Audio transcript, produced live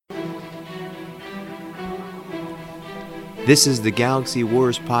This is the Galaxy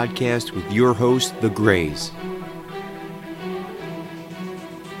Wars podcast with your host, The Greys.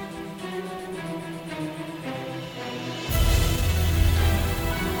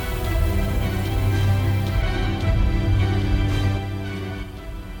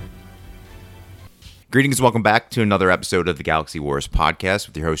 Greetings and welcome back to another episode of the Galaxy Wars podcast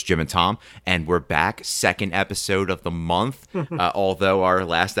with your hosts Jim and Tom. And we're back, second episode of the month, although our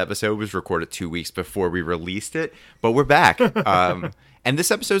last episode was recorded 2 weeks before we released it. But we're back. And this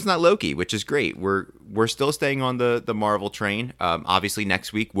episode's not Loki, which is great. We're still staying on the Marvel train. Obviously,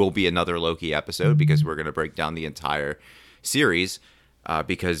 next week will be another Loki episode because we're going to break down the entire series.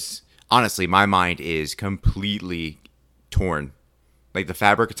 Because, honestly, my mind is completely torn. Like the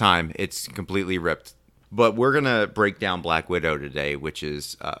fabric of time, it's completely ripped. But we're going to break down Black Widow today, which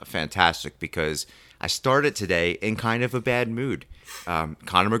is fantastic because I started today in kind of a bad mood. Conor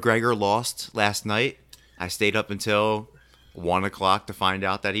McGregor lost last night. I stayed up until 1 o'clock to find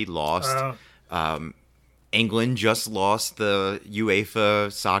out that he lost. England just lost the UEFA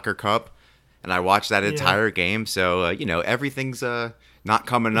Soccer Cup, and I watched that entire game. So, everything's not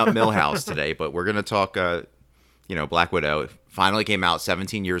coming up Millhouse today, but we're going to talk, Black Widow. It finally came out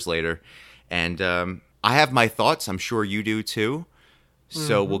 17 years later, and I have my thoughts. I'm sure you do too.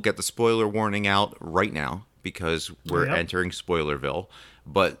 So we'll get the spoiler warning out right now because we're entering Spoilerville.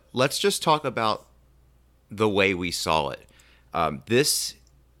 But let's just talk about the way we saw it. This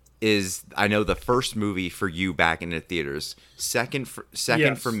is, I know, the first movie for you back in the theaters. Second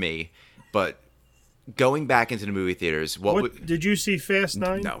for me. But going back into the movie theaters, did you see Fast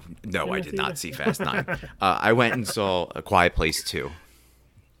 9? No, I did not see Fast 9. I went and saw A Quiet Place 2.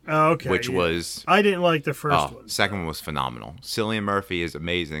 Oh, okay. Which was... I didn't like the first one. Second one was phenomenal. Cillian Murphy is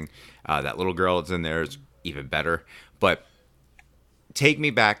amazing. That little girl that's in there is even better. But take me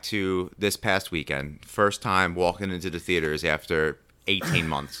back to this past weekend. First time walking into the theaters after 18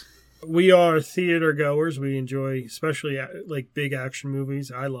 months. We are theater goers. We enjoy, especially like big action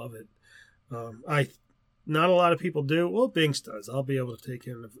movies. I love it. Not a lot of people do. Well, Binks does. I'll be able to take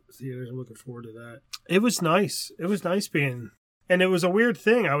it in the theaters. I'm looking forward to that. It was nice. It was nice being... And it was a weird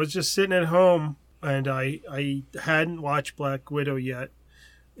thing. I was just sitting at home, and I hadn't watched Black Widow yet.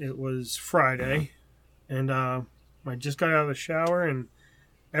 It was Friday, and I just got out of the shower, and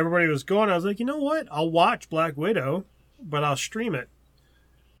everybody was going. I was like, you know what? I'll watch Black Widow, but I'll stream it.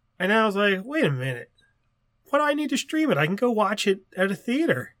 And I was like, wait a minute. Why do I need to stream it? I can go watch it at a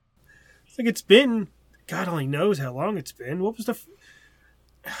theater. It's like it's been, God only knows how long it's been. What was the...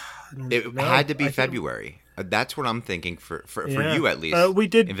 It had to be February. That's what I'm thinking for you at least. We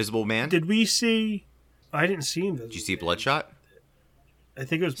did Invisible Man. Did we see? I didn't see Invisible. Did you see Bloodshot? I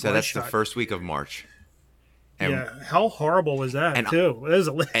think it was. So Bloodshot. that's the first week of March. And, how horrible was that? Too. That was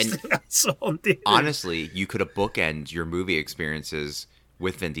a list I saw on theater. Honestly, you could have bookend your movie experiences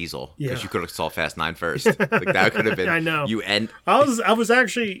with Vin Diesel because you could have saw Fast 9 first. Like that could have been. I know. I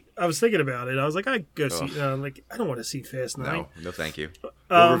was thinking about it. I was like, I go see. I don't want to see Fast 9. No, thank you.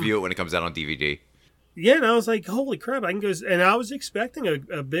 We'll review it when it comes out on DVD. Yeah, and I was like, holy crap, I can go. And I was expecting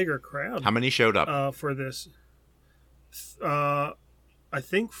a bigger crowd. How many showed up? For this? I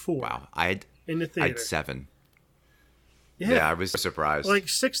think 4. Wow. in the theater. I had 7. Yeah, I was surprised. Like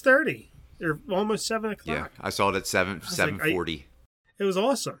 6:30 or almost 7 o'clock. Yeah, I saw it at 7:40. It was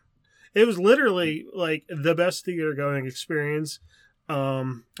awesome. It was literally like the best theater going experience.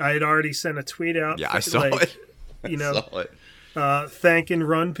 I had already sent a tweet out. Yeah, I saw it. Saw it. Thanking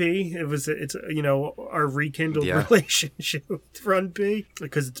Run P. It's our rekindled relationship with Run P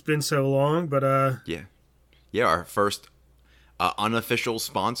because it's been so long. But our first unofficial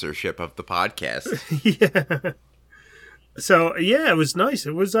sponsorship of the podcast. Yeah. So it was nice.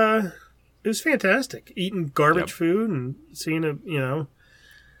 It was fantastic. Eating garbage food and seeing a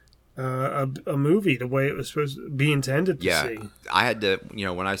movie the way it was supposed to be intended to see. I had to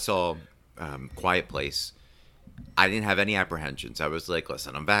when I saw Quiet Place, I didn't have any apprehensions. I was like,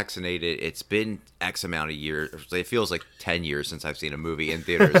 listen, I'm vaccinated. It's been X amount of years. It feels like 10 years since I've seen a movie in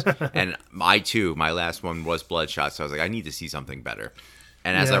theaters. And my last one was Bloodshot. So I was like, I need to see something better.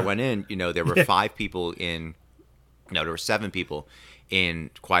 And as I went in, there were 5 people in, there were 7 people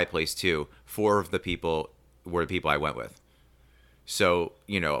in Quiet Place 2. 4 of the people were the people I went with. So,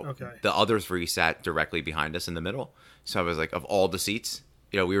 the other 3 sat directly behind us in the middle. So I was like, of all the seats,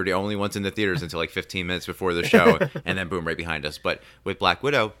 we were the only ones in the theaters until like 15 minutes before the show, and then boom, right behind us. But with Black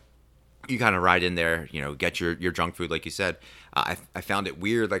Widow, you kind of ride in there, get your junk food, like you said. I found it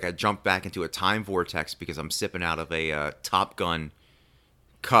weird. Like I jumped back into a time vortex because I'm sipping out of a Top Gun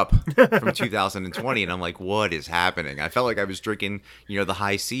cup from 2020, and I'm like, what is happening? I felt like I was drinking, the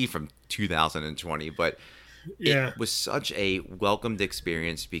High C from 2020, but Yeah. It was such a welcomed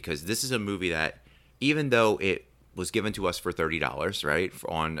experience because this is a movie that, even though it was given to us for $30, right,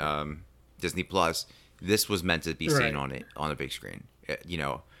 on Disney Plus, this was meant to be seen on a big screen.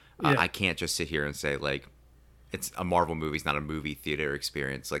 I can't just sit here and say like it's a Marvel movie. It's not a movie theater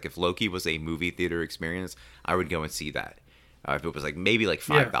experience. Like if Loki was a movie theater experience, I would go and see that. If it was like maybe like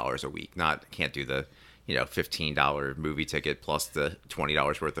 $5 a week, can't do the $15 movie ticket plus the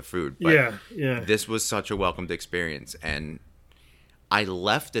 $20 worth of food. But this was such a welcomed experience, and I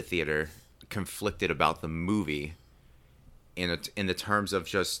left the theater conflicted about the movie in the terms of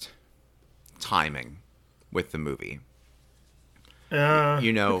just timing with the movie.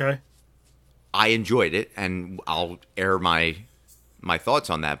 Okay. I enjoyed it, and I'll air my thoughts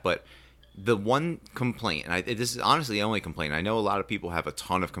on that. But the one complaint, and this is honestly the only complaint. I know a lot of people have a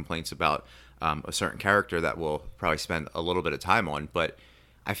ton of complaints about a certain character that we'll probably spend a little bit of time on, but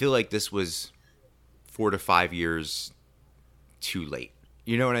I feel like this was 4 to 5 years too late.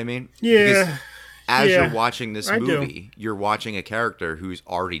 You know what I mean? Yeah. Because as you're watching this movie, you're watching a character who's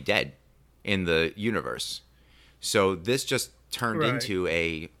already dead in the universe. So this just turned into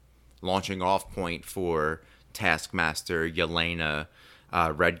a launching off point for Taskmaster, Yelena,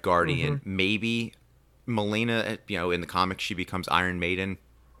 Red Guardian, maybe Melina. In the comics, she becomes Iron Maiden.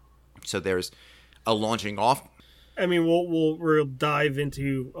 So there's a launching off. I mean, we'll dive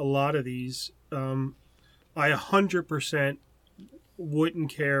into a lot of these. I 100% wouldn't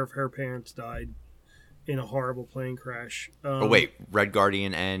care if her parents died in a horrible plane crash. Wait, Red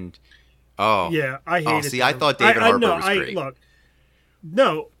Guardian and yeah, I hated. See, I thought David Harbour was great. Look,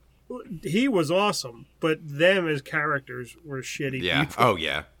 no, he was awesome, but them as characters were shitty. Yeah. People. Oh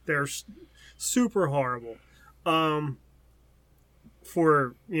yeah. They're super horrible.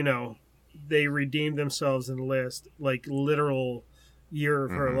 For they redeemed themselves in the last like literal year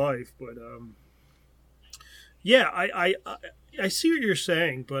of her life, but yeah, I see what you're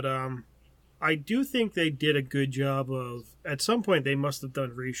saying, but I do think they did a good job of. At some point, they must have done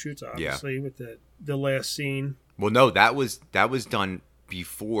reshoots, obviously, with the last scene. Well, no, that was done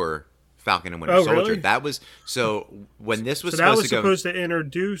before Falcon and Winter Soldier. Really? That was when this was supposed to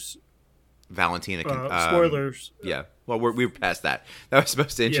introduce Valentina. Spoilers. Yeah. Well, we were past that. That was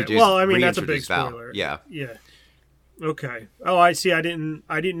supposed to introduce. Well, I mean that's a big spoiler. Val. Yeah. Yeah. Okay. Oh, I see. I didn't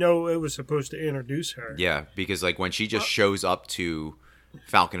know it was supposed to introduce her. Yeah, because like when she just shows up to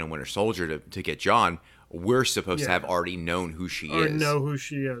Falcon and Winter Soldier to get John, we're supposed to have already known who she is. Or know who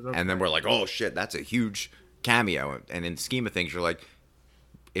she is. Okay. And then we're like, oh shit, that's a huge cameo. And in the scheme of things, you're like,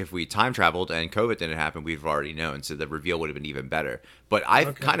 if we time traveled and COVID didn't happen, we'd have already known. So the reveal would have been even better. But I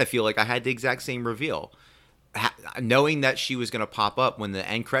kind of feel like I had the exact same reveal. Knowing that she was going to pop up when the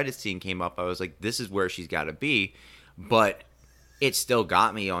end credits scene came up, I was like, this is where she's got to be. But it still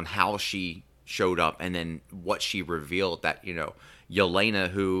got me on how she showed up and then what she revealed, that, Yelena,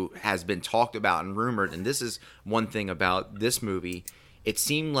 who has been talked about and rumored. And this is one thing about this movie. It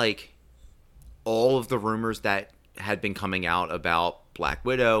seemed like all of the rumors that had been coming out about Black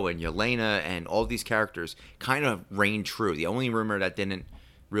Widow and Yelena and all these characters kind of reigned true. The only rumor that didn't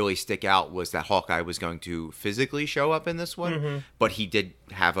really stick out was that Hawkeye was going to physically show up in this one, but he did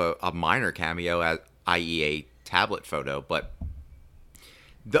have a minor cameo, i.e. a tablet photo. But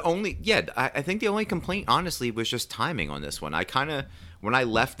I think the only complaint, honestly, was just timing on this one. When I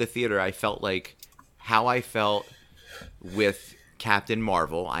left the theater, I felt like how I felt with Captain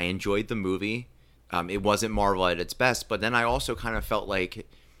Marvel. I enjoyed the movie. It wasn't Marvel at its best, but then I also kind of felt like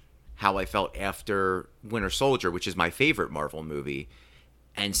how I felt after Winter Soldier, which is my favorite Marvel movie,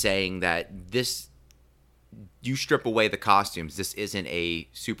 and saying that you strip away the costumes, this isn't a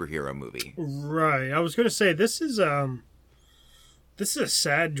superhero movie. Right. I was going to say, this is a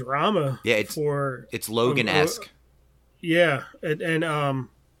sad drama. Yeah, it's Logan-esque. Yeah, and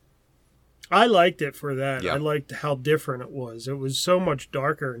I liked it for that. Yep. I liked how different it was. It was so much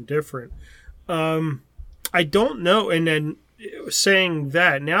darker and different. I don't know. And then saying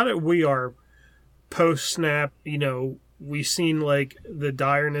that, now that we are post-snap, we've seen like the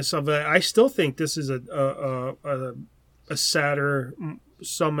direness of it. I still think this is a sadder,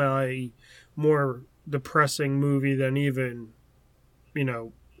 semi more depressing movie than even,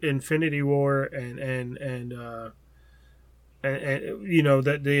 Infinity War and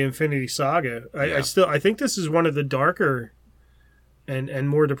the Infinity Saga. I think this is one of the darker and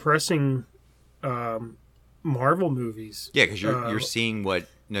more depressing Marvel movies. Yeah, because you're seeing what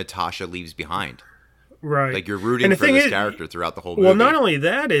Natasha leaves behind. Right. Like you're rooting for this character throughout the whole movie. Well, not only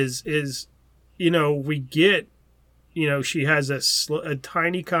that is we get she has a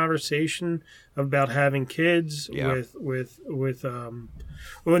tiny conversation about having kids with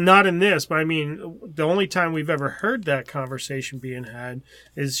well, not in this, but I mean, the only time we've ever heard that conversation being had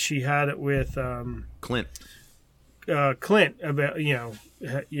is she had it with Clint. Clint about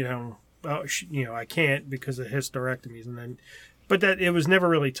I can't because of hysterectomies, and then, but that it was never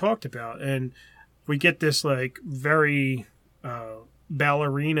really talked about, and we get this like very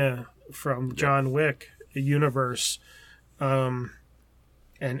ballerina from John Wick universe, and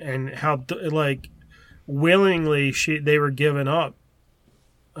how like willingly they were given up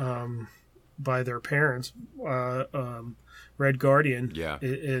by their parents, Red Guardian,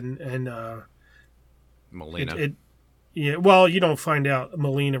 and Melina. Well, you don't find out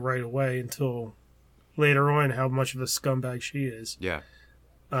Melina right away until later on how much of a scumbag she is. Yeah.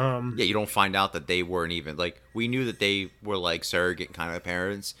 You don't find out that they weren't even like, we knew that they were like surrogate kind of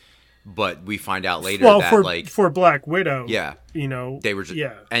parents, but we find out later that for Black Widow, they were just,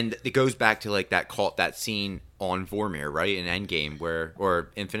 and it goes back to like that scene on Vormir, right, in Endgame or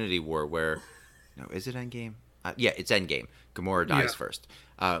Infinity War, where is it Endgame? It's Endgame. Gamora dies first.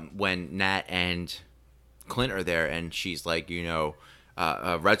 When Nat and Clint are there, and she's like,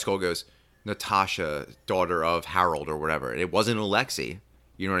 Red Skull goes, Natasha, daughter of Harold or whatever. It wasn't Alexei.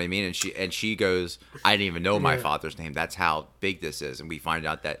 You know what I mean? And she goes, I didn't even know my father's name. That's how big this is. And we find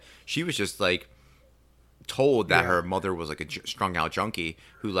out that she was just like told that her mother was like a strung out junkie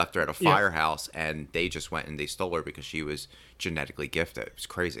who left her at a firehouse, and they just went and they stole her because she was genetically gifted. It was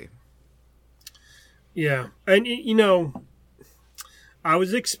crazy. Yeah. And, I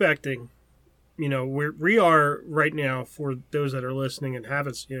was expecting, we are right now, for those that are listening and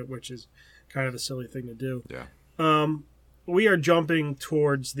haven't seen it, which is kind of a silly thing to do. Yeah. We are jumping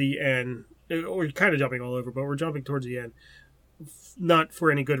towards the end. We're kind of jumping all over, but we're jumping towards the end. Not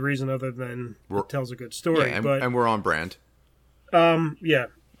for any good reason other than it tells a good story. Yeah, and we're on brand. It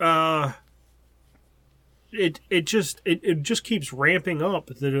just keeps ramping up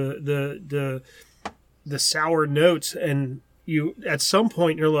the sour notes, and you at some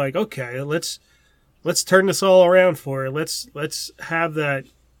point you're like, okay, let's turn this all around for her. Let's have that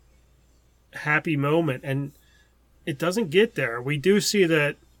happy moment, and it doesn't get there. We do see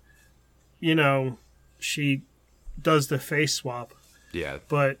that, she does the face swap. Yeah.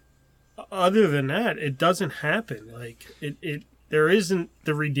 But other than that, it doesn't happen. Like there isn't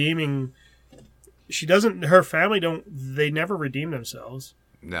the redeeming. Her family they never redeem themselves.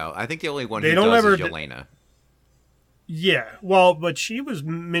 No, I think the only one who does is Yelena. Yeah, well, but she was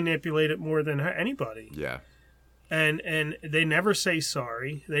manipulated more than anybody. Yeah. And they never say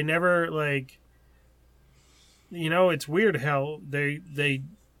sorry. They never it's weird how there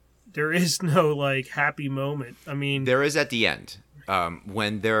is no like happy moment. I mean, there is at the end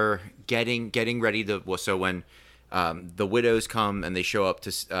when they're getting ready to. Well, so when the widows come and they show up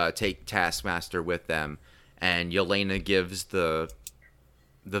to take Taskmaster with them, and Yelena gives the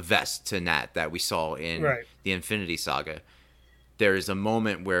vest to Nat that we saw in the Infinity Saga. There is a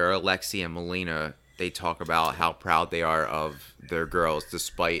moment where Alexei and Melina, they talk about how proud they are of their girls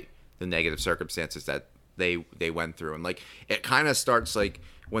despite the negative circumstances that they went through. And like it kind of starts like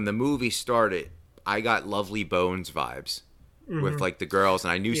when the movie started, I got Lovely Bones vibes with like the girls,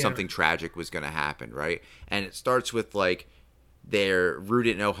 and I knew something tragic was going to happen, right? And it starts with like they're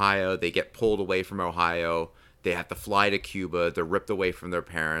rooted in Ohio, they get pulled away from Ohio, they have to fly to Cuba, they're ripped away from their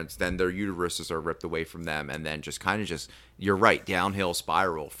parents, then their uteruses are ripped away from them, and then just you're right, downhill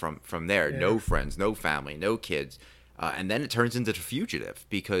spiral from there. No friends, no family, no kids. And then it turns into The Fugitive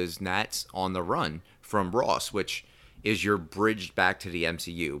because Nat's on the run from Ross, which is your bridge back to the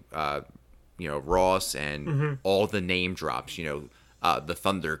MCU. Ross and all the name drops, the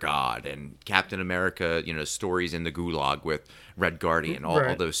Thunder God and Captain America, stories in the Gulag with Red Guardian,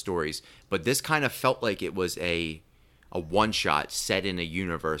 all those stories. But this kind of felt like it was a one-shot set in a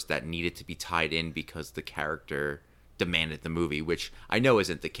universe that needed to be tied in because the character demanded the movie, which I know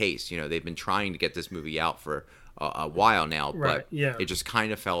isn't the case. They've been trying to get this movie out for a while now, but it just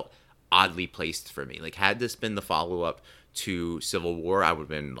kind of felt oddly placed for me. Like, had this been the follow-up to Civil War, I would have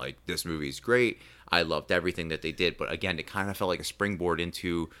been like, this movie's great. I loved everything that they did. But again, it kind of felt like a springboard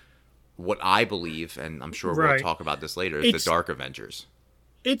into what I believe, and I'm sure we'll talk about this later, is the Dark Avengers.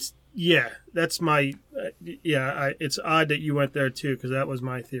 That's my... it's odd that you went there too, because that was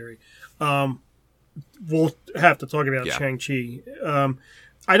my theory. We'll have to talk about Shang-Chi.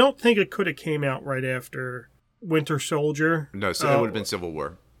 I don't think it could have came out right after Winter Soldier. No, so it would have been Civil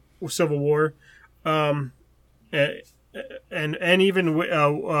War. Civil War. And even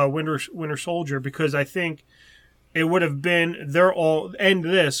Winter Soldier, because I think it would have been they're all and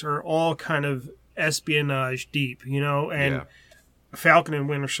this are all kind of espionage deep, and Yeah. Falcon and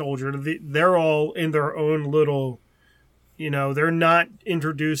Winter Soldier, they're all in their own little, they're not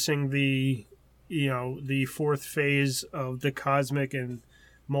introducing the fourth phase of the cosmic and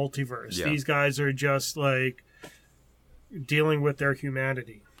multiverse. Yeah. These guys are just like dealing with their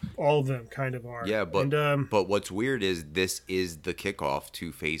humanity. All of them kind of are. Yeah, but and, but what's weird is this is the kickoff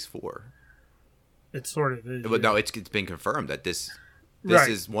to Phase 4. it sort of is. But no, it's been confirmed that this Right.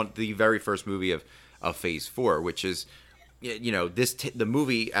 is the very first movie of Phase 4, which is the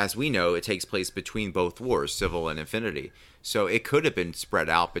movie, as we know, it takes place between both wars, Civil and Infinity. So it could have been spread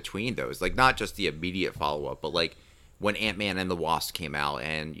out between those, like not just the immediate follow up, but like when Ant-Man and the Wasp came out,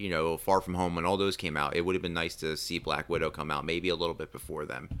 and Far From Home, when all those came out, it would have been nice to see Black Widow come out maybe a little bit before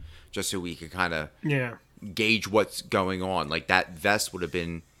them, just so we could kind of gauge what's going on. Like that vest would have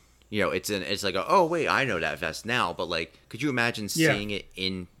been, it's like oh wait, I know that vest now, but like, could you imagine seeing it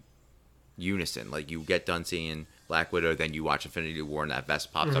in unison? Like you get done seeing Black Widow, then you watch Infinity War, and that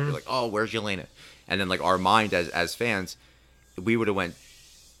vest pops up. You're like, oh, where's Yelena? And then like our mind as fans, we would have went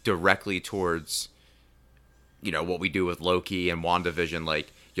directly towards what we do with Loki and WandaVision.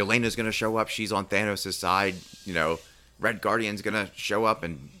 Like Yelena's gonna show up, she's on Thanos' side. Red Guardian's gonna show up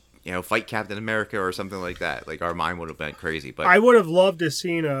and fight Captain America or something like that. Like our mind would have been crazy. But I would have loved to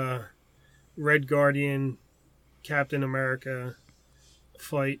seen a Red Guardian Captain America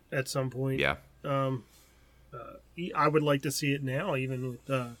fight at some point. yeah, I would like to see it now, even with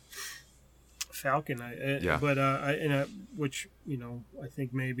Falcon. Which I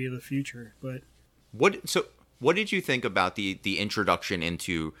think may be the future. But what did you think about the introduction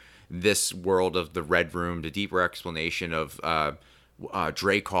into this world of the Red Room, the deeper explanation of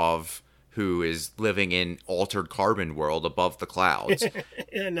Dreykov, who is living in altered carbon world above the clouds,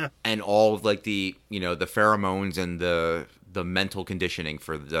 and all of like the the pheromones and the mental conditioning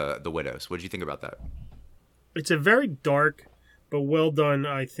for the widows? What did you think about that? It's a very dark but well done,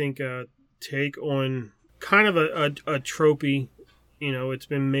 I think, take on kind of a tropey. It's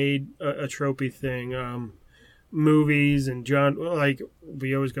been made a tropey thing. Movies and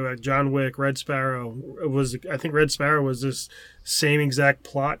we always go back. John Wick, Red Sparrow I think Red Sparrow was this same exact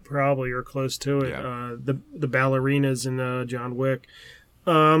plot, probably, or close to it. Yeah. The ballerinas in John Wick.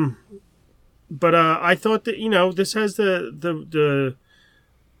 But I thought that this has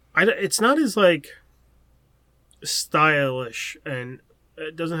it's not as like stylish, and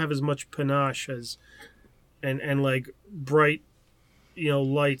it doesn't have as much panache as and like bright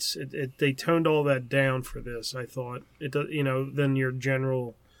lights. They toned all that down for this. I thought it than your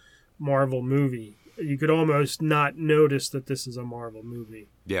general Marvel movie. You could almost not notice that this is a Marvel movie.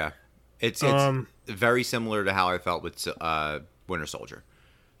 Yeah, it's very similar to how I felt with Winter Soldier.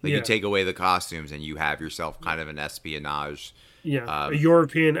 Like you take away the costumes and you have yourself kind of an espionage. Yeah, a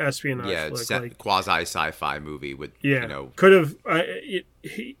European espionage. Yeah, quasi sci-fi movie with could have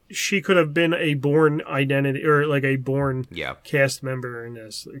she could have been a Bourne identity, or like a Bourne cast member in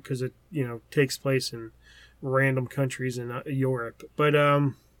this, because it takes place in random countries in Europe. But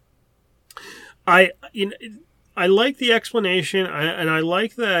I like the explanation, and I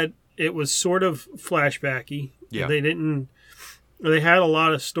like that it was sort of flashbacky. Yeah, they had a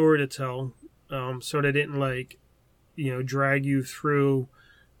lot of story to tell, so they didn't drag you through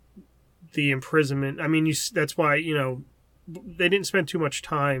the imprisonment. I mean, that's why they didn't spend too much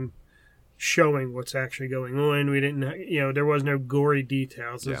time showing what's actually going on. We didn't, there was no gory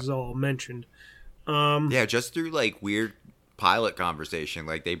details. This is all mentioned. Just through like weird pilot conversation,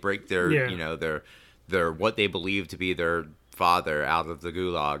 like they break their their what they believe to be their father out of the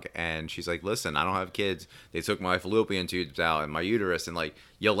gulag, and she's like, listen, I don't have kids, they took my fallopian tubes out and my uterus, and like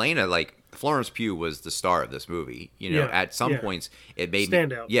Yelena, like Florence Pugh was the star of this movie. At some points it made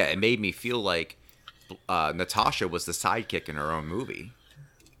stand out. It made me feel like Natasha was the sidekick in her own movie.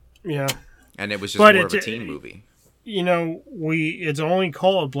 Yeah, and it was just more of a teen movie. It's only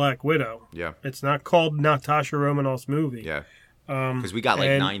called Black Widow. Yeah, it's not called Natasha Romanoff's movie. Yeah, because we got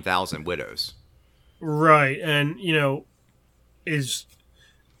like 9,000 widows. Right, and is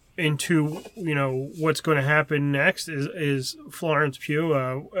into what's going to happen next is Florence Pugh.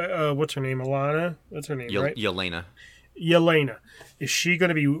 What's her name? Alana. That's her name, right? Yelena. Is she going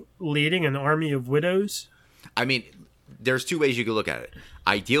to be leading an army of widows? I mean, there's two ways you could look at it.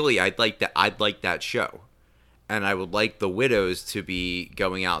 Ideally, I'd like that show, and I would like the widows to be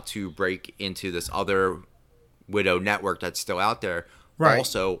going out to break into this other widow network that's still out there. Right.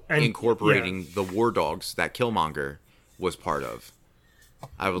 Also, incorporating the war dogs that Killmonger was part of.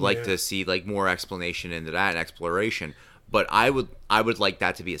 I would like to see like more explanation into that and exploration, but I would like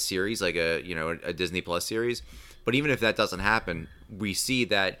that to be a series, like a Disney Plus series. But even if that doesn't happen, we see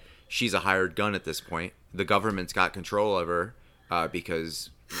that she's a hired gun at this point. The government's got control of her because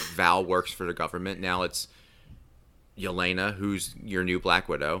Val works for the government. Now it's Yelena, who's your new Black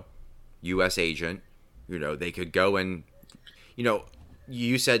Widow, U.S. agent. You know, they could go and, you know,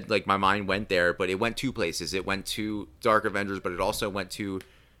 you said, like, my mind went there, but it went two places. It went to Dark Avengers, but it also went to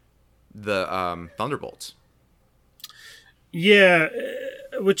the Thunderbolts. Yeah,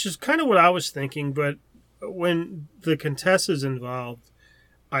 which is kind of what I was thinking, but when the Contessa's involved,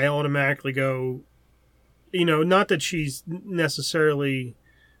 I automatically go, you know, not that she's necessarily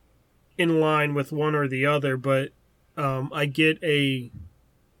in line with one or the other, but I get a,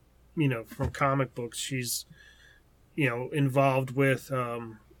 you know, from comic books, she's, you know, involved with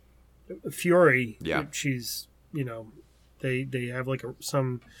Fury. Yeah. She's, you know, they have like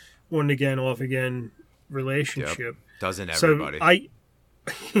some on again, off again relationship. Yep. Doesn't everybody?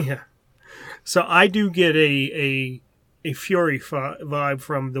 Yeah. So I do get a Fury vibe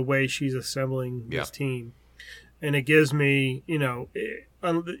from the way she's assembling this team. And it gives me, you know,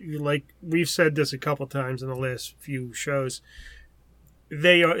 like we've said this a couple times in the last few shows,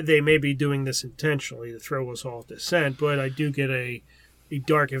 they may be doing this intentionally to throw us off the scent, but I do get a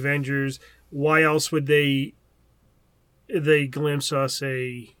Dark Avengers. Why else would they glimpse us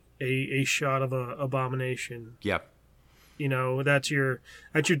a shot of a Abomination? Yep. You know, that's your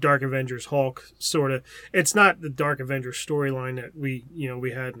Dark Avengers Hulk sort of. It's not the Dark Avengers storyline that we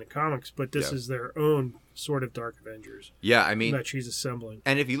had in the comics, but this is their own sort of Dark Avengers. Yeah, I mean, that she's assembling.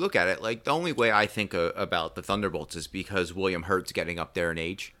 And if you look at it, like, the only way I think about the Thunderbolts is because William Hurt's getting up there in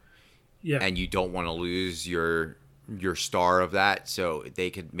age. Yeah. And you don't want to lose your star of that, so they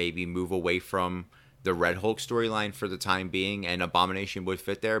could maybe move away from the Red Hulk storyline for the time being, and Abomination would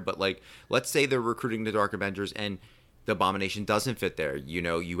fit there. But, like, let's say they're recruiting the Dark Avengers and the Abomination doesn't fit there. You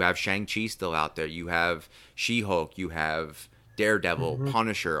know, you have Shang-Chi still out there. You have She-Hulk. You have Daredevil,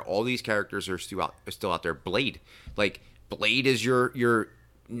 Punisher. All these characters are still out there. Blade. Like, Blade is your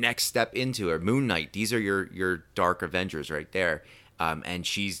next step into it. Moon Knight. These are your Dark Avengers right there. And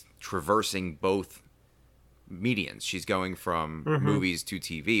she's traversing both medians. She's going from movies to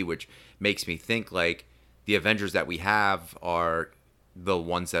TV, which makes me think, like, the Avengers that we have are the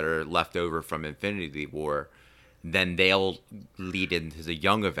ones that are left over from Infinity War. Then they'll lead into the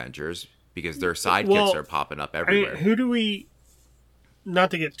Young Avengers because their sidekicks are popping up everywhere. I mean, who do we,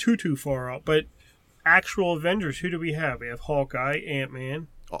 not to get too far out, but actual Avengers, who do we have? We have Hawkeye, Ant-Man.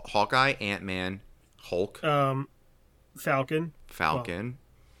 Hawkeye, Ant-Man, Hulk. Falcon.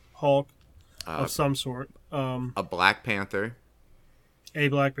 Hulk of some sort. A Black Panther. A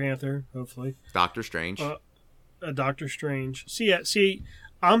Black Panther, hopefully. Doctor Strange. A Doctor Strange. See,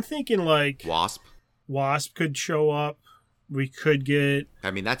 I'm thinking like... Wasp could show up. We could get...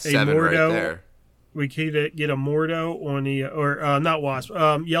 I mean, that's 7 right there. We could get a Mordo on the... Or, not Wasp.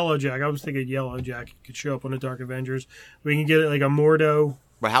 Yellowjack. I was thinking Yellowjack could show up on the Dark Avengers. We can get like a Mordo.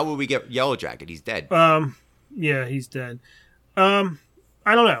 But how would we get Yellowjacket? He's dead. Yeah, he's dead. I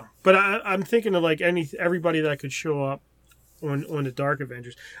don't know. But I'm thinking of like everybody that could show up on the Dark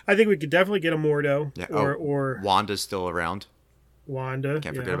Avengers. I think we could definitely get a Mordo. Yeah. Or Wanda's still around. Wanda.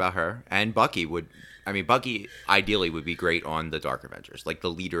 Can't forget about her. And Bucky would... I mean, Bucky ideally would be great on the Dark Avengers, like the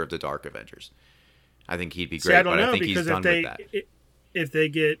leader of the Dark Avengers. I think he'd be great, I think he's done with that. If they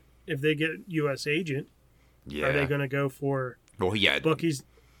get U.S. Agent, are they going to go for? Well, yeah, Bucky's.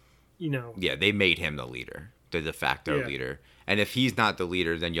 You know. Yeah, they made him the leader, the de facto leader, and if he's not the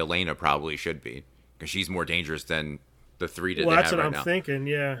leader, then Yelena probably should be, because she's more dangerous than the three that they have right now. Well, that's what I'm thinking.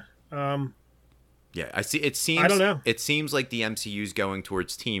 Yeah. Yeah, I see. It seems. I don't know. It seems like the MCU's going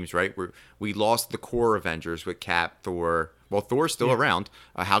towards teams, right? We lost the core Avengers with Cap, Thor. Well, Thor's still around.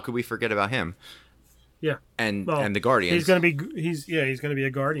 How could we forget about him? Yeah, and the Guardians. He's gonna be a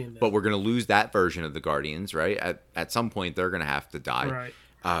Guardian now. But we're gonna lose that version of the Guardians, right? At some point, they're gonna have to die.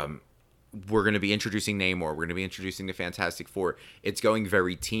 Right. We're gonna be introducing Namor. We're gonna be introducing the Fantastic Four. It's going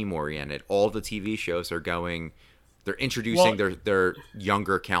very team oriented. All the TV shows are going. They're introducing their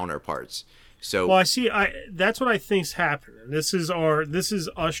younger counterparts. So, well, that's what I think's happening. This is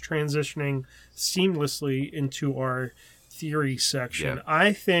us transitioning seamlessly into our theory section. Yeah.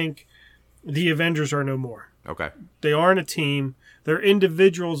 I think the Avengers are no more. Okay. They aren't a team. They're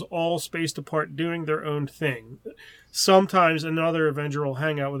individuals all spaced apart doing their own thing. Sometimes another Avenger will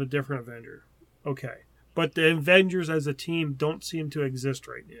hang out with a different Avenger. Okay. But the Avengers as a team don't seem to exist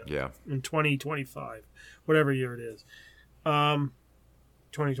right now. Yeah. In 2025, whatever year it is.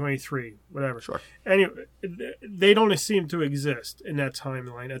 2023, whatever. Sure. Anyway, they don't seem to exist in that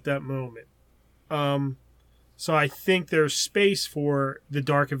timeline at that moment. So I think there's space for the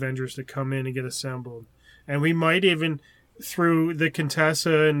Dark Avengers to come in and get assembled. And we might even through the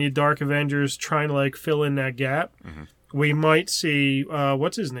Contessa and the Dark Avengers trying to like fill in that gap, we might see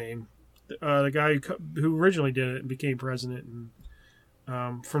what's his name, the guy who originally did it and became president,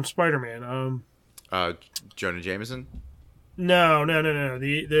 and from Spider-Man. Jonah Jameson. No.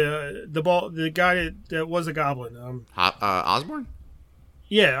 The guy that was a Goblin. Osborn.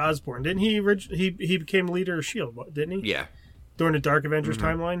 Yeah, Osborn. Didn't he? He became leader of Shield, didn't he? Yeah. During the Dark Avengers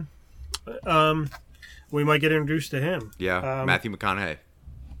timeline. We might get introduced to him. Yeah, Matthew McConaughey.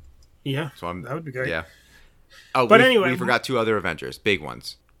 Yeah, that would be great. Yeah. Oh, but anyway, we forgot 2 other Avengers, big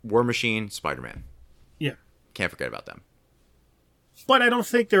ones: War Machine, Spider-Man. Yeah, can't forget about them. But I don't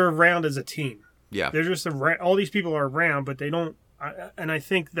think they're around as a team. Yeah, they're just all these people are around, but they don't. And I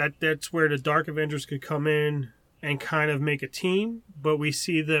think that's where the Dark Avengers could come in and kind of make a team. But we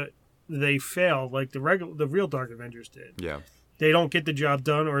see that they fail, like the real Dark Avengers did. Yeah. They don't get the job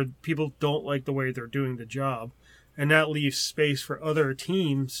done, or people don't like the way they're doing the job. And that leaves space for other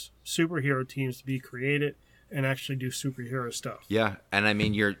teams, superhero teams, to be created and actually do superhero stuff. Yeah, and I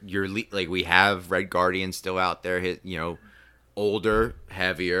mean, you're like, we have Red Guardian still out there, older,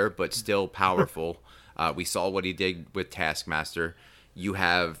 heavier, but still powerful. We saw what he did with Taskmaster. You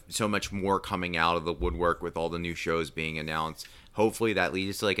have so much more coming out of the woodwork with all the new shows being announced. Hopefully that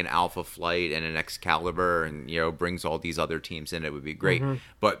leads to like an Alpha Flight and an Excalibur, and brings all these other teams in. It would be great.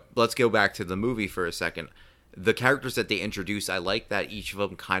 But let's go back to the movie for a second. The characters that they introduced, I like that each of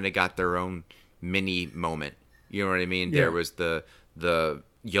them kind of got their own mini moment. You know what I mean? Yeah. There was the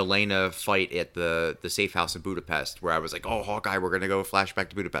Yelena fight at the safe house in Budapest, where I was like, oh, Hawkeye, we're gonna go flashback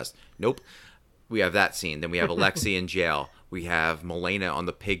to Budapest. Nope. We have that scene. Then we have Alexei in jail. We have Milena on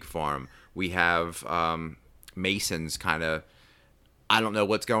the pig farm. We have Mason's kind of. I don't know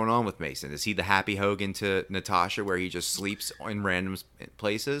what's going on with Mason. Is he the Happy Hogan to Natasha, where he just sleeps in random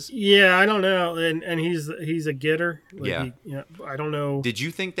places? Yeah, I don't know. And he's a getter. Like I don't know. Did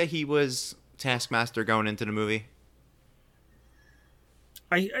you think that he was Taskmaster going into the movie?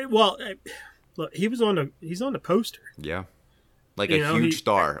 Look, he's on the poster. Yeah, like a huge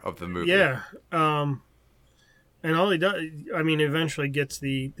star of the movie. Yeah, and all he does, I mean, eventually gets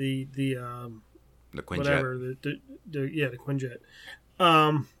the Quinjet. Whatever the Quinjet.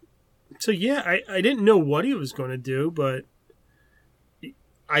 So yeah, I didn't know what he was going to do, but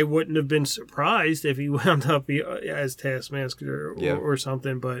I wouldn't have been surprised if he wound up as Taskmaster or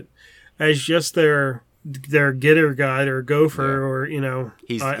something. But as just their getter guy or gopher or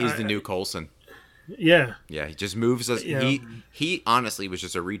he's the new Coulson. Yeah, he just moves us. He honestly was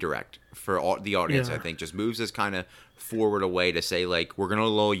just a redirect for all the audience. I think just moves us kind of forward a way to say, like, we're gonna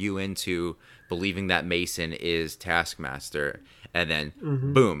lull you into believing that Mason is Taskmaster, and then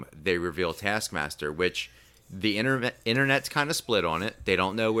boom, they reveal Taskmaster, which the internet's kind of split on it. They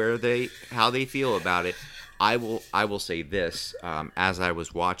don't know how they feel about it. I will say this: as I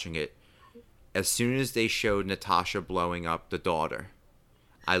was watching it, as soon as they showed Natasha blowing up the daughter,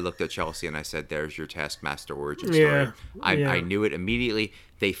 I looked at Chelsea and I said, "There's your Taskmaster origin story." I knew it immediately.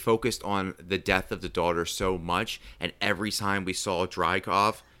 They focused on the death of the daughter so much, and every time we saw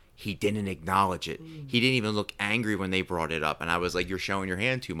Dreykov, he didn't acknowledge it. He didn't even look angry when they brought it up, and I was like, "You're showing your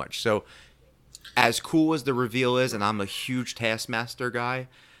hand too much." So, as cool as the reveal is, and I'm a huge Taskmaster guy,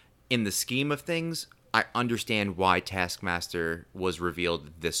 in the scheme of things, I understand why Taskmaster was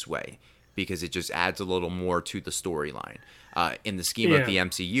revealed this way, because it just adds a little more to the storyline. In the scheme of the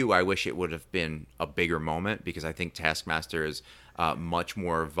MCU, I wish it would have been a bigger moment, because I think Taskmaster is much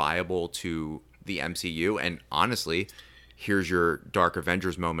more viable to the MCU. And honestly, here's your Dark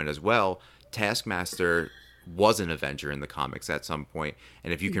Avengers moment as well. Taskmaster was an Avenger in the comics at some point,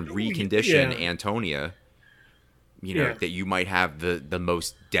 and if you can recondition Antonia, that you might have the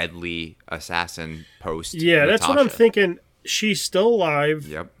most deadly assassin post. Yeah, Natasha. That's what I'm thinking. She's still alive.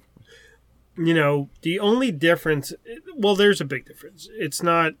 Yep. The only difference, well, there's a big difference. It's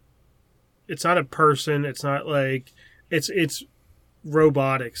not a person. It's not like it's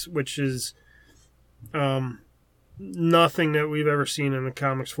robotics, which is nothing that we've ever seen in the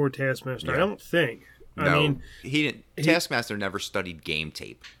comics for Taskmaster. Yeah. I don't think. No, I mean, he didn't. Taskmaster never studied game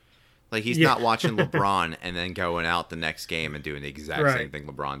tape. Like, he's not watching LeBron and then going out the next game and doing the exact same thing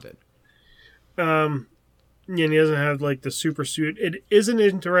LeBron did. And he doesn't have like the super suit. It is an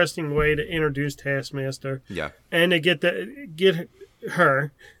interesting way to introduce Taskmaster. Yeah, and to get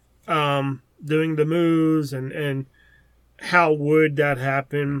her doing the moves and how would that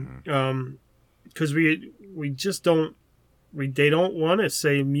happen? Because we just don't. They don't want to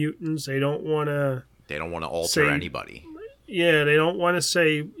say mutants. They don't want to alter anybody. Yeah, they don't want to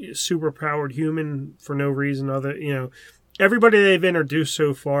say superpowered human for no reason other. Everybody they've introduced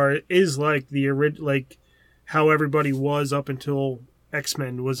so far is like the original, like how everybody was up until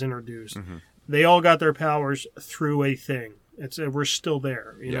X-Men was introduced. They all got their powers through a thing. We're still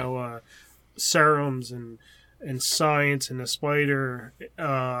there, you know, serums and science and a spider,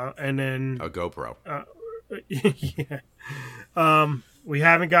 and then a GoPro. We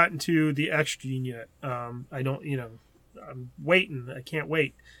haven't gotten to the X gene yet. I don't, you know, I'm waiting. I can't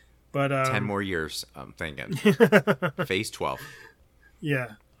wait. But 10 more years, I'm thinking. Phase 12.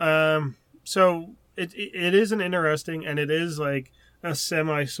 Yeah. So it is an interesting, and it is like a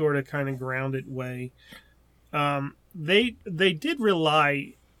semi sort of kind of grounded way. They did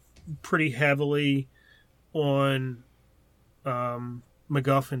rely pretty heavily on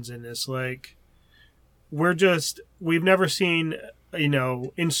MacGuffins in this. Like, we've never seen, you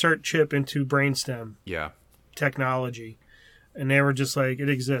know, insert chip into brainstem technology. And they were just like, it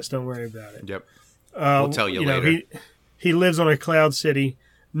exists, don't worry about it. Yep. We'll tell you later. Know, he lives on a cloud city.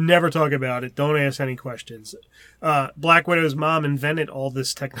 Never talk about it. Don't ask any questions. Black Widow's mom invented all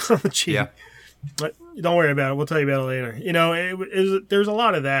this technology. Yeah. But don't worry about it. We'll tell you about it later. You know, there's a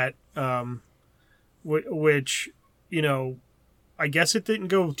lot of that, which, you know, I guess it didn't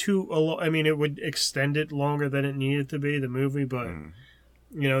go I mean, it would extend it longer than it needed to be, the movie, but,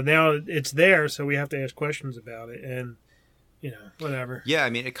 you know, now it's there, so we have to ask questions about it, and, you know, whatever. Yeah, I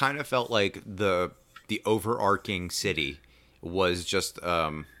mean, it kind of felt like the overarching city was just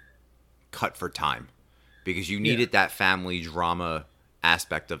cut for time, because you needed that family drama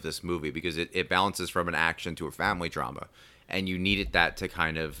aspect of this movie, because it balances from an action to a family drama, and you needed that to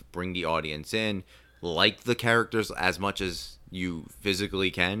kind of bring the audience in, like the characters as much as you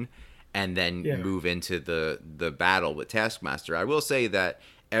physically can, and then move into the battle with Taskmaster. I will say that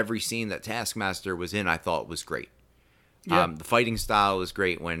every scene that Taskmaster was in, I thought was great. Yeah. The fighting style was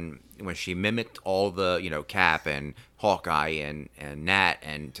great when she mimicked all the, you know, Cap and Hawkeye and Nat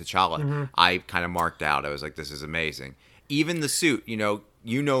and T'Challa. I kind of marked out. I was like, this is amazing. Even the suit, you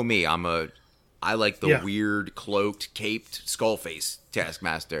know me. I like the weird cloaked, caped skull face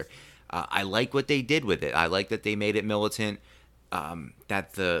Taskmaster. I like what they did with it. I like that they made it militant.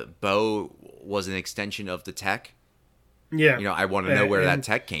 That the bow was an extension of the tech. Yeah. You know, I want to know where that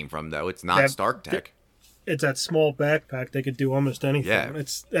tech came from, though. It's not Stark tech. It's that small backpack. They could do almost anything. Yeah.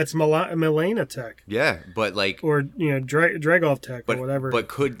 That's Milena tech. Yeah, but like... Or, you know, Dragov tech or whatever.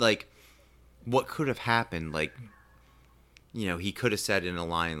 But what could have happened? Like, you know, he could have said in a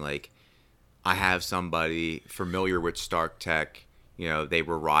line, like, I have somebody familiar with Stark tech. You know, they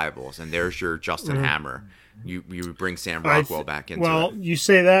were rivals, and there's your Justin Hammer. You bring Sam Rockwell back into it. Well, you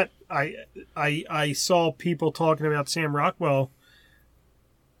say that. I saw people talking about Sam Rockwell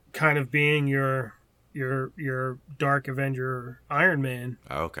kind of being your Dark Avenger Iron Man.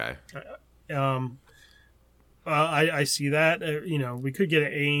 Okay. I see that. You know, we could get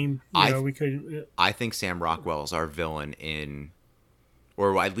an AIM. We could. I think Sam Rockwell is our villain in,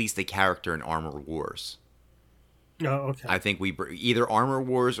 or at least a character in Armor Wars. Oh, okay. I think we either Armor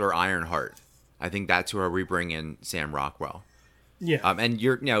Wars or Ironheart. I think that's where we bring in Sam Rockwell. Yeah. And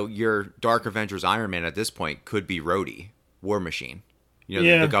your Dark Avengers Iron Man at this point could be Rhodey, War Machine. You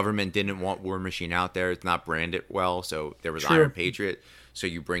know, the government didn't want War Machine out there. It's not branded well, so there was Iron Patriot. So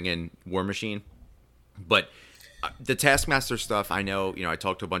you bring in War Machine. But the Taskmaster stuff, I know, I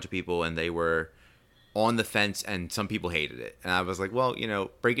talked to a bunch of people and they were on the fence and some people hated it. And I was like, well,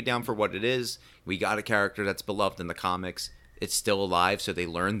 break it down for what it is. We got a character that's beloved in the comics. It's still alive, so they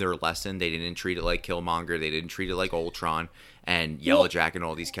learned their lesson. They didn't treat it like Killmonger. They didn't treat it like Ultron and Yellowjacket and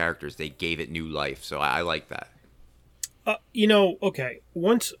all these characters. They gave it new life, so I like that. Okay.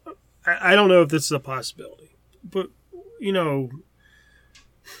 Once, I don't know if this is a possibility, but,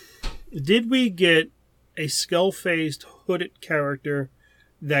 did we get a skull-faced, hooded character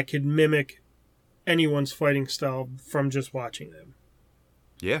that could mimic anyone's fighting style from just watching them?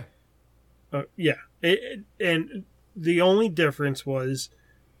 Yeah. Yeah. And the only difference was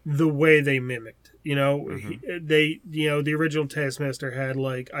the way they mimicked. The original Taskmaster had,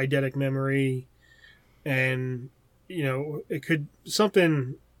 like, eidetic memory, and... it could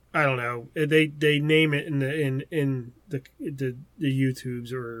something, I don't know. They name it in the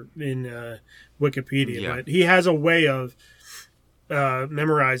YouTubes or in Wikipedia, but he has a way of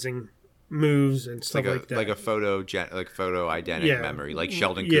memorizing moves and stuff like that, like a photo eidetic memory, like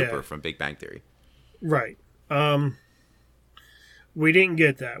Sheldon Cooper from Big Bang Theory. Right. We didn't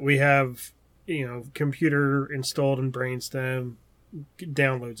get that. We have computer installed in brainstem,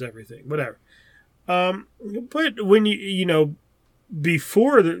 downloads everything, whatever. But when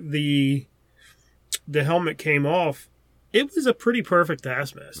before the helmet came off, it was a pretty perfect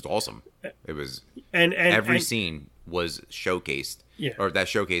Taskmaster. It was awesome. It was, and every scene was showcased. Yeah. Or that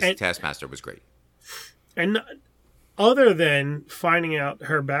showcase Taskmaster was great. And other than finding out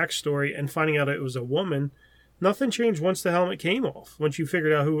her backstory and finding out it was a woman, nothing changed once the helmet came off. Once you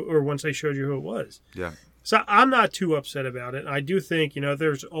figured out who, or once they showed you who it was. Yeah. So I'm not too upset about it. I do think,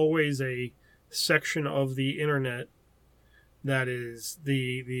 there's always a section of the internet that is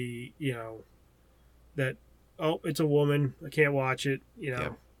the that, oh, it's a woman, I can't watch it,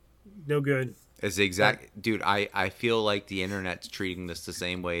 no good. It's the exact, dude, I feel like the internet's treating this the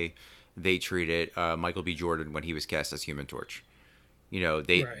same way they treated Michael B. Jordan when he was cast as Human Torch.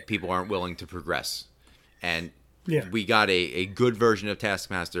 People aren't willing to progress. And we got a good version of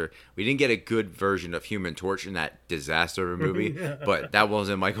Taskmaster. We didn't get a good version of Human Torch in that disaster of a movie, but that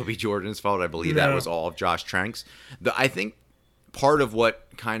wasn't Michael B. Jordan's fault. I believe that was all of Josh Trank's. I think part of what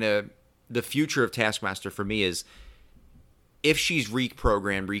kind of the future of Taskmaster for me is if she's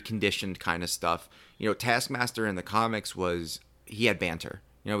reprogrammed, reconditioned kind of stuff. Taskmaster in the comics he had banter.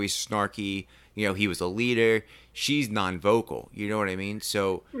 He's snarky. He was a leader. She's non-vocal. You know what I mean?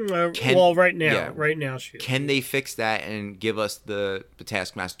 So, right now she is. Can they fix that and give us the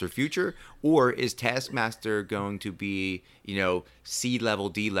Taskmaster future, or is Taskmaster going to be C level,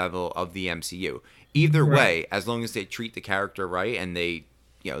 D level of the MCU? Either way, as long as they treat the character right and they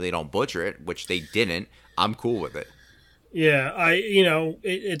don't butcher it, which they didn't, I'm cool with it. Yeah,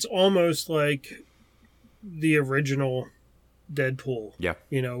 it's almost like the original Deadpool. Yeah.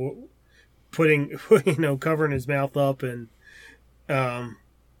 Putting covering his mouth up and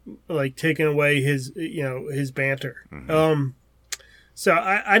taking away his his banter. Mm-hmm. So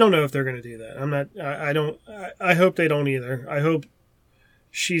I don't know if they're going to do that. I'm not. I don't. I hope they don't either. I hope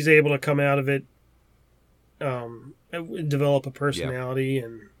she's able to come out of it, develop a personality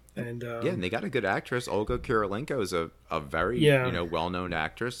and and they got a good actress. Olga Kurylenko is a very well-known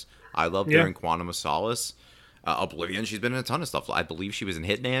actress. I loved her in Quantum of Solace. Oblivion, she's been in a ton of stuff. I believe she was in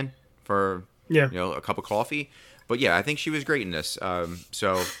Hitman for a cup of coffee. But yeah, I think she was great in this.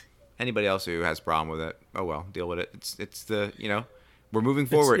 So anybody else who has a problem with it, oh well, deal with it. It's the we're moving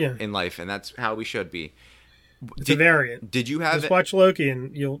forward in life, and that's how we should be. It's a variant. Did you have just watch Loki,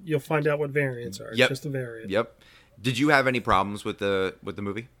 and you'll find out what variants are. It's just a variant. Yep. Did you have any problems with the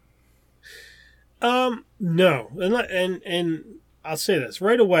movie? No, and I'll say this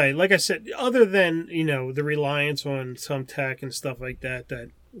right away. Like I said, other than the reliance on some tech and stuff like that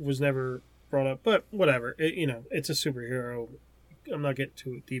was never brought up, but whatever. It's a superhero. I'm not getting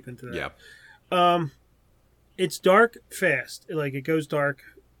too deep into that. Yeah. It's dark fast. It goes dark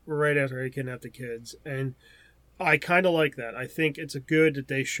right after they kidnap the kids, and I kind of like that. I think it's good that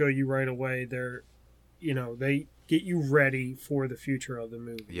they show you right away. They get you ready for the future of the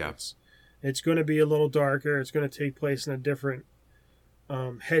movie. Yeah. It's going to be a little darker. It's going to take place in a different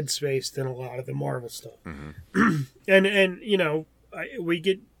headspace than a lot of the Marvel stuff. Mm-hmm. and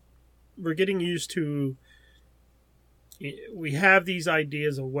we're getting used to. We have these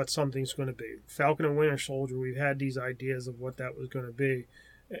ideas of what something's going to be. Falcon and Winter Soldier, we've had these ideas of what that was going to be.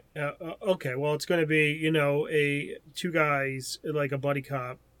 Okay, well, it's going to be, two guys, like a buddy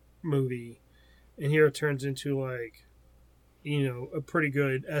cop movie. And here it turns into, a pretty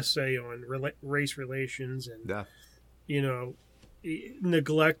good essay on race relations and,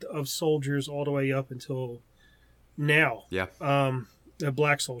 neglect of soldiers all the way up until now. Yeah.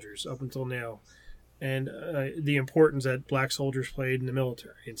 Black soldiers up until now. And the importance that black soldiers played in the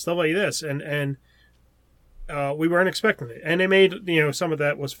military and stuff like this. And we weren't expecting it. And they made, some of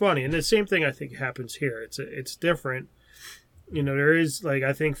that was funny. And the same thing I think happens here. It's different. There is,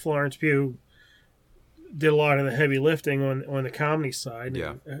 I think Florence Pugh did a lot of the heavy lifting on the comedy side.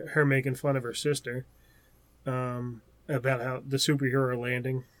 Yeah. Her making fun of her sister about how the superhero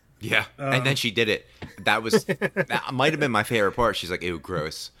landing. Yeah. And then she did it. That might have been my favorite part. She's like, ew,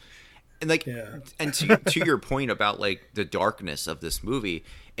 gross. And and to your point about the darkness of this movie,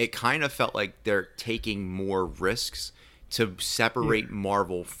 it kind of felt like they're taking more risks to separate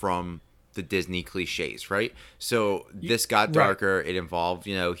Marvel from the Disney cliches, right? So this got darker. Right. It involved,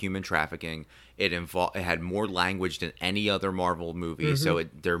 human trafficking. It had more language than any other Marvel movie. Mm-hmm. So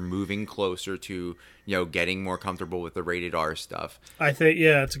they're moving closer to, getting more comfortable with the rated R stuff. I think,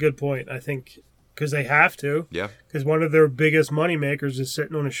 it's a good point. I think because they have to. Yeah. Because one of their biggest money makers is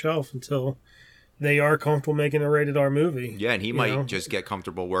sitting on a shelf until they are comfortable making a rated R movie. Yeah, and he might just get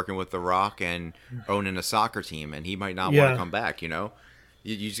comfortable working with The Rock and owning a soccer team, and he might not want to come back, You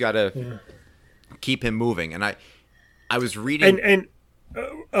just got to keep him moving. And I was reading... And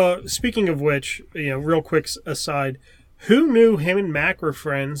speaking of which, real quick aside, who knew him and Mac were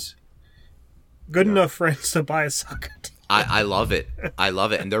friends? Good enough friends to buy a soccer team. I love it. I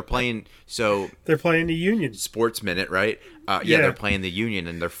love it. And they're playing the Union Sports Minute, right? Yeah. they're playing the Union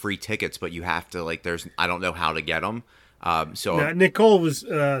and they're free tickets, but you have to I don't know how to get them. So Now, Nicole was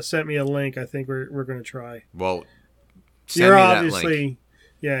sent me a link. I think we're going to try. well, send You're me that obviously, link.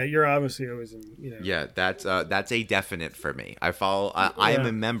 yeah, you're obviously always in. Yeah, that's a definite for me. I am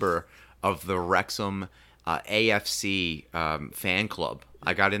a member of the Wrexham AFC fan club.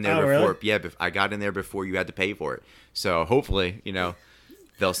 I got in there Oh, before. really? Yeah, I got in there before you had to pay for it. So hopefully,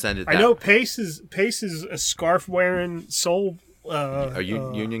 they'll send it. I know Pace is a scarf wearing soul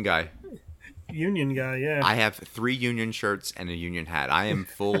Union guy. Union guy. Yeah. I have 3 Union shirts and a Union hat. I am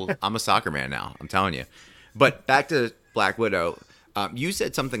full. I'm a soccer man now. I'm telling you. But back to Black Widow. You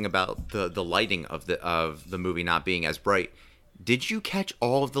said something about the lighting of the movie not being as bright. Did you catch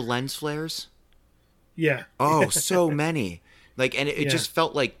all of the lens flares? Yeah. Oh, so many. And it Yeah. just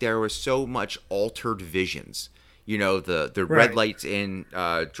felt like there was so much altered visions. The Right. red lights in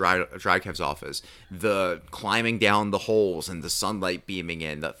Drykev's office, the climbing down the holes and the sunlight beaming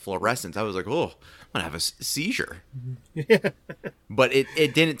in, the fluorescence. I was like, oh, I'm going to have a seizure. But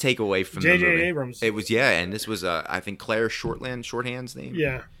it didn't take away from the J.J. movie. Abrams. It was, and this was, I think, Claire Shorthand's name.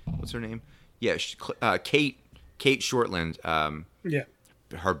 Yeah. What's her name? Yeah, Kate Shortland. Yeah.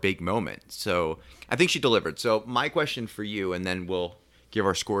 Her big moment. So I think she delivered. So my question for you, and then we'll give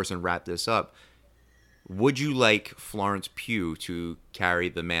our scores and wrap this up. Would you like Florence Pugh to carry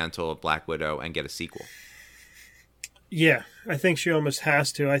the mantle of Black Widow and get a sequel? Yeah, I think she almost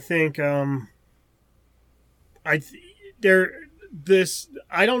has to. I think I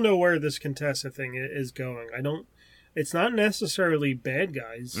don't know where this Contessa thing is going. It's not necessarily bad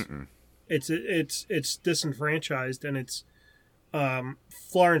guys. Mm-mm. It's disenfranchised, and it's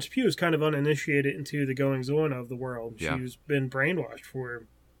Florence Pugh is kind of uninitiated into the goings on of the world. Yeah. She's been brainwashed for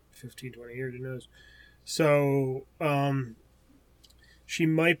 15, 20 years, who knows. So she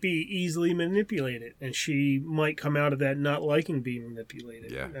might be easily manipulated, and she might come out of that not liking being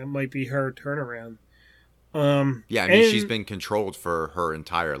manipulated. Yeah. That might be her turnaround. Yeah, I mean, she's been controlled for her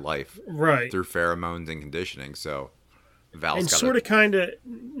entire life right through pheromones and conditioning. So Val's and got sort of kind of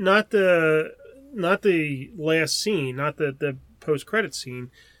not the last scene, not the post credit scene,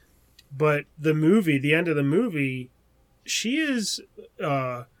 but the movie, the end of the movie. She is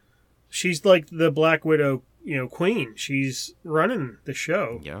she's like the Black Widow, queen. She's running the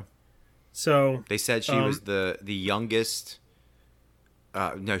show. Yeah. So They said she was the youngest.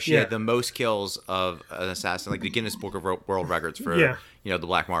 No, she Yeah. had the most kills of an assassin, like the Guinness Book of World Records for Yeah. the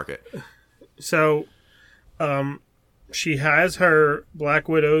black market. So, she has her Black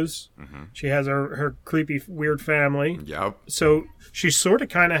Widows. Mm-hmm. She has her creepy, weird family. Yep. So she sort of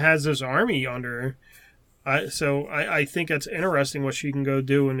kind of has this army under her. I think that's interesting what she can go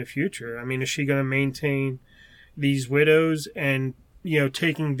do in the future. I mean, is she going to maintain these widows and,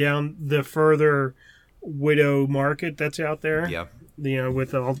 taking down the further widow market that's out there? Yep.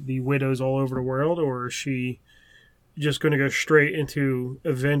 With all the widows all over the world, or is she just going to go straight into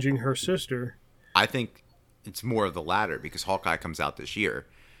avenging her sister? I think it's more of the latter because Hawkeye comes out this year.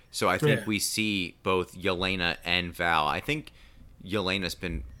 So I think Yeah. we see both Yelena and Val. I think Yelena's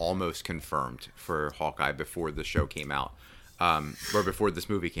been almost confirmed for Hawkeye before the show came out, or before this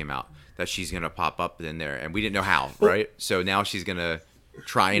movie came out, that she's going to pop up in there. And we didn't know how, right? So now she's going to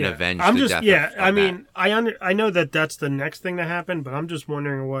try and avenge the death of I mean, I know that that's the next thing to happen, but I'm just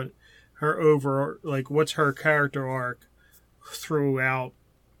wondering what her what's her character arc throughout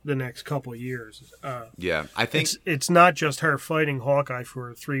the next couple of years. Yeah, I think it's not just her fighting Hawkeye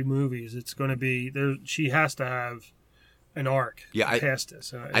for 3 movies. It's going to be there. She has to have an arc. Yeah, past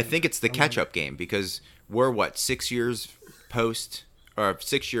this. I think it's the catch-up game because we're 6 years post or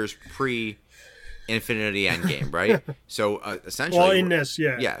 6 years pre Infinity Endgame, right? So essentially, well, in this,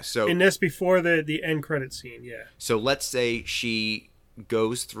 yeah, yeah. So in this, before the end credit scene, yeah. So let's say she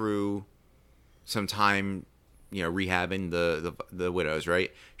goes through some time, rehabbing the widows,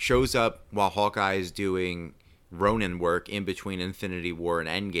 right? Shows up while Hawkeye is doing Ronin work in between Infinity War and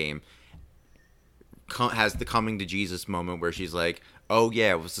Endgame. Has the coming to Jesus moment where she's like, "Oh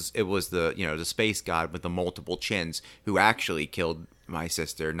yeah, it was the the space god with the multiple chins who actually killed my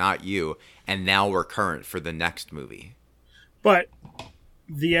sister, not you." And now we're current for the next movie. But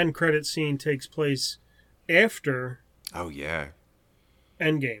the end credit scene takes place after Oh yeah,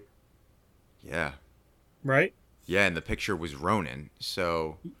 Endgame, yeah, right? yeah. And the picture was Ronin,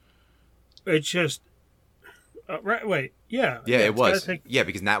 so It's just right. Wait, yeah, yeah, it it's gotta was take- yeah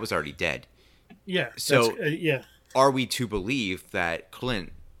because Nat was already dead. yeah. So- yeah, Are we to believe that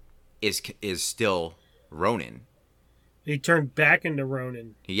Clint is still Ronin? he turned back into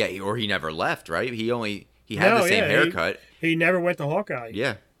Ronin. Yeah, or he never left, right? He had the same haircut. He never went to Hawkeye.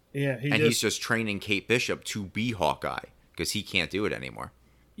 Yeah, yeah. he's just training Kate Bishop to be Hawkeye because he can't do it anymore.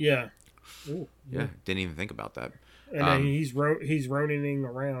 Yeah. Ooh, yeah, didn't even think about that. And then he's Ronaning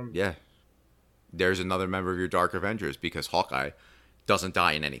around. Yeah. There's another member of your Dark Avengers because Hawkeye doesn't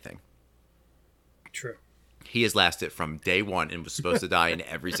die in anything. True. He has lasted from day one and was supposed to die in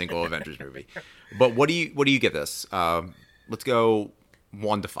every single Avengers movie. But what do you give this? Let's go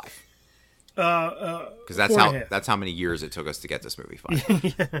 1 to 5. Because that's how many years it took us to get this movie. 5.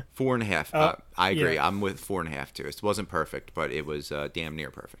 Yeah. 4.5. I agree. Yeah. I'm with 4.5 too. It wasn't perfect, but it was damn near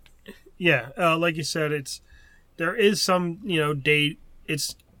perfect. Yeah, like you said, there is some date.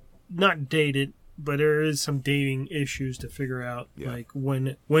 It's not dated, but there is some dating issues to figure out, like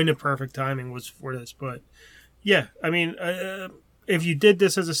when the perfect timing was for this. But yeah, I mean, if you did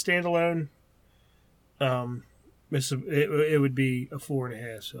this as a standalone, it would be a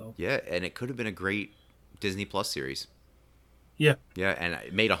 4.5. So yeah, and it could have been a great Disney Plus series. Yeah, yeah, and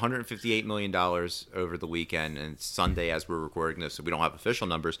it made $158 million over the weekend, and Sunday as we're recording this, so we don't have official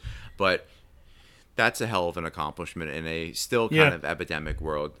numbers, but that's a hell of an accomplishment in a still kind of epidemic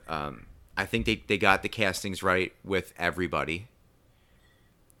world. I think they got the castings right with everybody,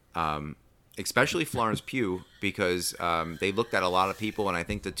 especially Florence Pugh, because they looked at a lot of people, and I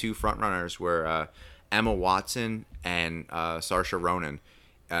think the two frontrunners were Emma Watson and Saoirse Ronan.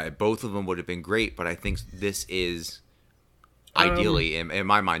 Both of them would have been great, but I think this is ideally, in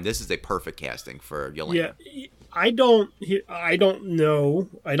my mind, this is a perfect casting for Yelena. Yeah, I don't know.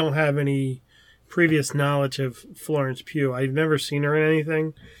 I don't have any previous knowledge of Florence Pugh. I've never seen her in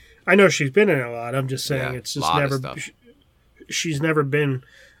anything. I know she's been in a lot. I'm just saying it's just never. She's never been.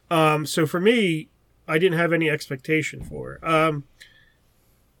 So for me, I didn't have any expectation for her.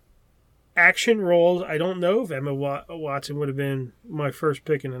 Action roles. I don't know if Emma Watson would have been my first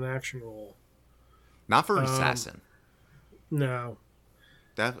pick in an action role. Not for Assassin. No.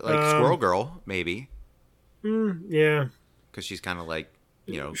 That Squirrel Girl, maybe. Yeah. Because she's kind of like,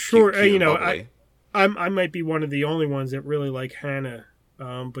 sure. cute and I might be one of the only ones that really like Hannah,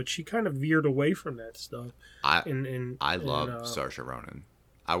 but she kind of veered away from that stuff. I love Saoirse Ronan.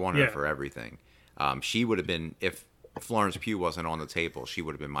 I want her for everything. She would have been, if Florence Pugh wasn't on the table, she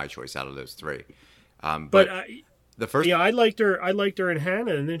would have been my choice out of those three. The first, I liked her in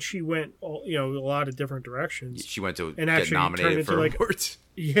Hannah, and then she went, a lot of different directions. She went to and get nominated for awards.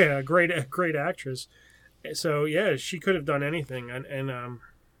 Yeah, great actress. So yeah, she could have done anything, and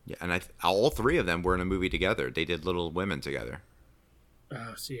all three of them were in a movie together. They did Little Women together.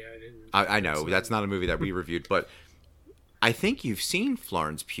 See, I didn't. I know that's not a movie that we reviewed, but I think you've seen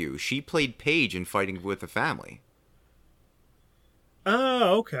Florence Pugh. She played Paige in Fighting with the Family.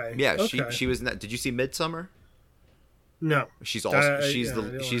 Oh, okay. Yeah, okay. she was in that. Did you see Midsommar? No. She's also she's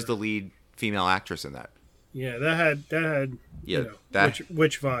the lead female actress in that. Yeah, that had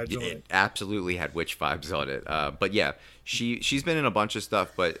witch vibes on it. It absolutely had witch vibes on it. But yeah, she's been in a bunch of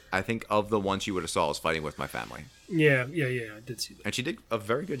stuff, but I think of the ones you would have saw was Fighting with My Family. Yeah, I did see that. And she did a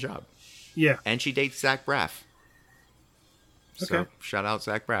very good job. Yeah. And she dates Zach Braff. So okay. Shout out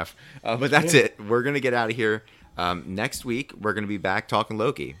Zach Braff. But that's it. We're gonna get out of here. Next week we're gonna be back talking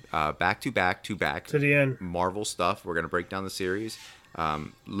Loki. Back to back to the end. Marvel stuff. We're gonna break down the series.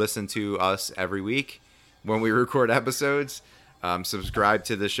 Listen to us every week when we record episodes. Subscribe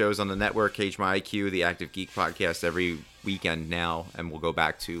to the shows on the network, Cage My IQ, the Active Geek podcast every weekend now, and we'll go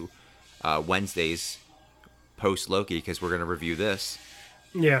back to Wednesdays post Loki because we're going to review this.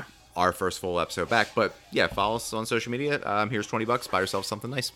 Yeah. Our first full episode back. But yeah, follow us on social media. Here's $20. Buy yourself something nice.